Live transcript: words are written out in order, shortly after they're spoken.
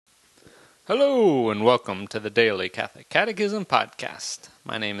Hello, and welcome to the Daily Catholic Catechism Podcast.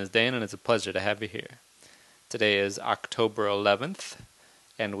 My name is Dan, and it's a pleasure to have you here. Today is October 11th,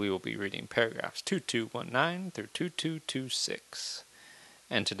 and we will be reading paragraphs 2219 through 2226.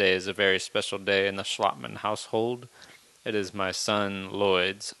 And today is a very special day in the Schlottman household. It is my son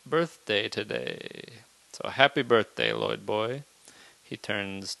Lloyd's birthday today. So happy birthday, Lloyd boy. He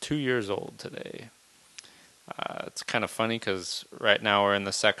turns 2 years old today. It's kind of funny because right now we're in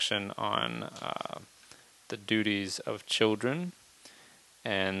the section on the duties of children,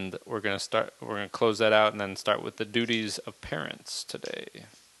 and we're going to close that out and then start with the duties of parents today.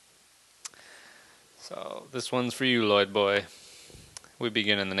 So this one's for you, Lloyd boy. We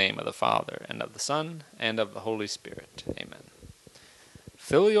begin in the name of the Father, and of the Son, and of the Holy Spirit. Amen.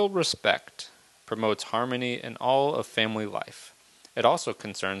 Filial respect promotes harmony in all of family life. It also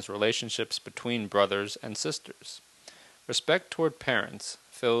concerns relationships between brothers and sisters. Respect toward parents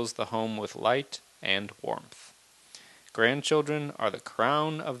fills the home with light and warmth. Grandchildren are the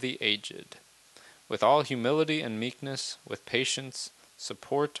crown of the aged. With all humility and meekness, with patience,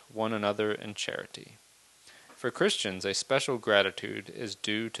 support one another in charity. For Christians, a special gratitude is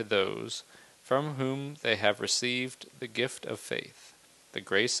due to those from whom they have received the gift of faith, the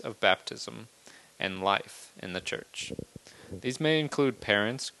grace of baptism, and life in the Church. These may include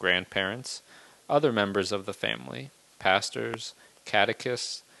parents, grandparents, other members of the family, pastors,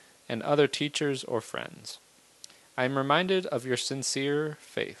 catechists, and other teachers or friends. I am reminded of your sincere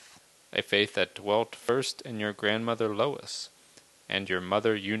faith, a faith that dwelt first in your grandmother Lois and your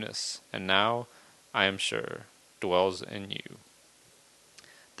mother Eunice, and now, I am sure, dwells in you.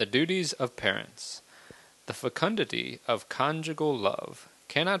 The duties of parents. The fecundity of conjugal love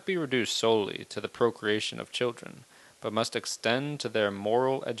cannot be reduced solely to the procreation of children, but must extend to their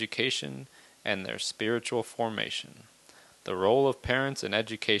moral education and their spiritual formation. The role of parents in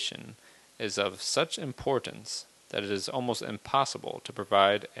education is of such importance that it is almost impossible to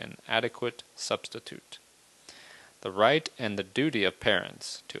provide an adequate substitute. The right and the duty of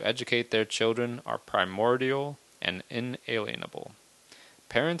parents to educate their children are primordial and inalienable.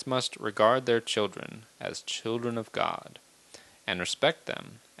 Parents must regard their children as children of God, and respect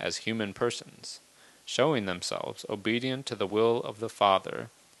them as human persons, showing themselves obedient to the will of the Father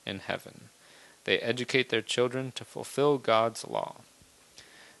in heaven. They educate their children to fulfill God's law.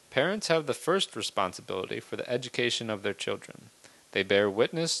 Parents have the first responsibility for the education of their children. They bear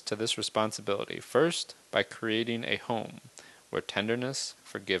witness to this responsibility first by creating a home where tenderness,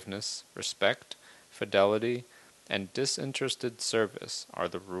 forgiveness, respect, fidelity, and disinterested service are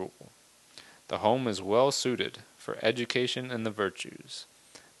the rule. The home is well suited for education in the virtues.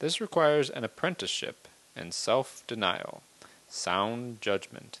 This requires an apprenticeship in self-denial, sound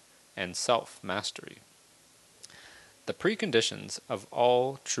judgment, and self-mastery. The preconditions of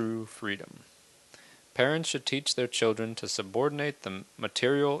all true freedom. Parents should teach their children to subordinate the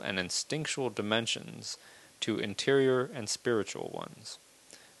material and instinctual dimensions to interior and spiritual ones.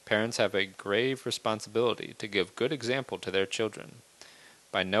 Parents have a grave responsibility to give good example to their children.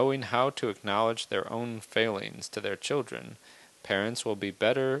 By knowing how to acknowledge their own failings to their children, parents will be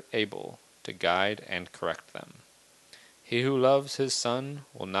better able to guide and correct them. He who loves his son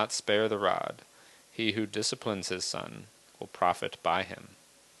will not spare the rod. He who disciplines his son will profit by him.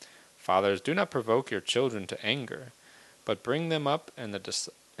 Fathers, do not provoke your children to anger, but bring them up in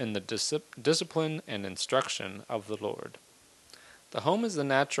the discipline and instruction of the Lord. The home is the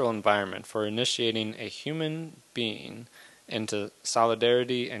natural environment for initiating a human being into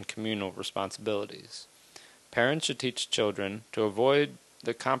solidarity and communal responsibilities. Parents should teach children to avoid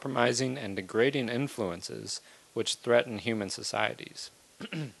the compromising and degrading influences which threaten human societies.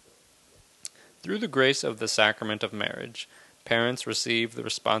 Through the grace of the sacrament of marriage, parents receive the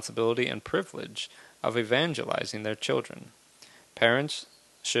responsibility and privilege of evangelizing their children. Parents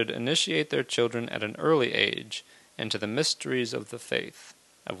should initiate their children at an early age into the mysteries of the faith,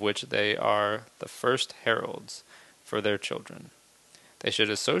 of which they are the first heralds for their children. They should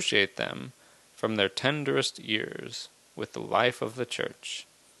associate them from their tenderest years with the life of the Church.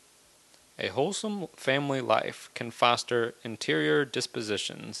 A wholesome family life can foster interior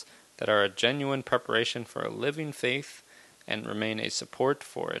dispositions that are a genuine preparation for a living faith and remain a support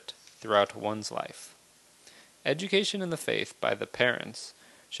for it throughout one's life. Education in the faith by the parents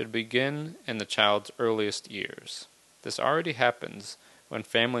should begin in the child's earliest years. This already happens when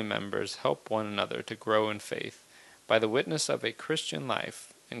family members help one another to grow in faith by the witness of a Christian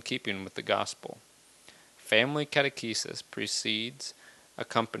life in keeping with the gospel. Family catechesis precedes,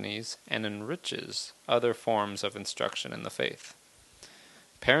 accompanies, and enriches other forms of instruction in the faith.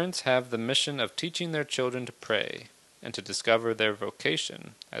 Parents have the mission of teaching their children to pray, and to discover their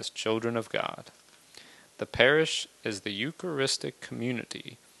vocation as children of God. The parish is the Eucharistic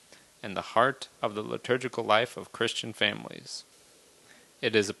community and the heart of the liturgical life of Christian families.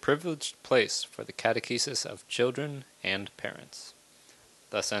 It is a privileged place for the catechesis of children and parents.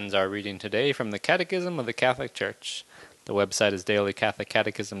 Thus ends our reading today from the Catechism of the Catholic Church. The website is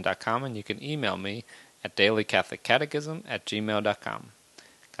dailycatholicatechism.com, and you can email me at dailycatholicatechism@gmail.com.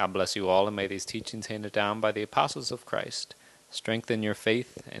 God bless you all, and may these teachings handed down by the apostles of Christ strengthen your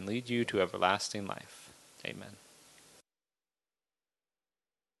faith and lead you to everlasting life. Amen.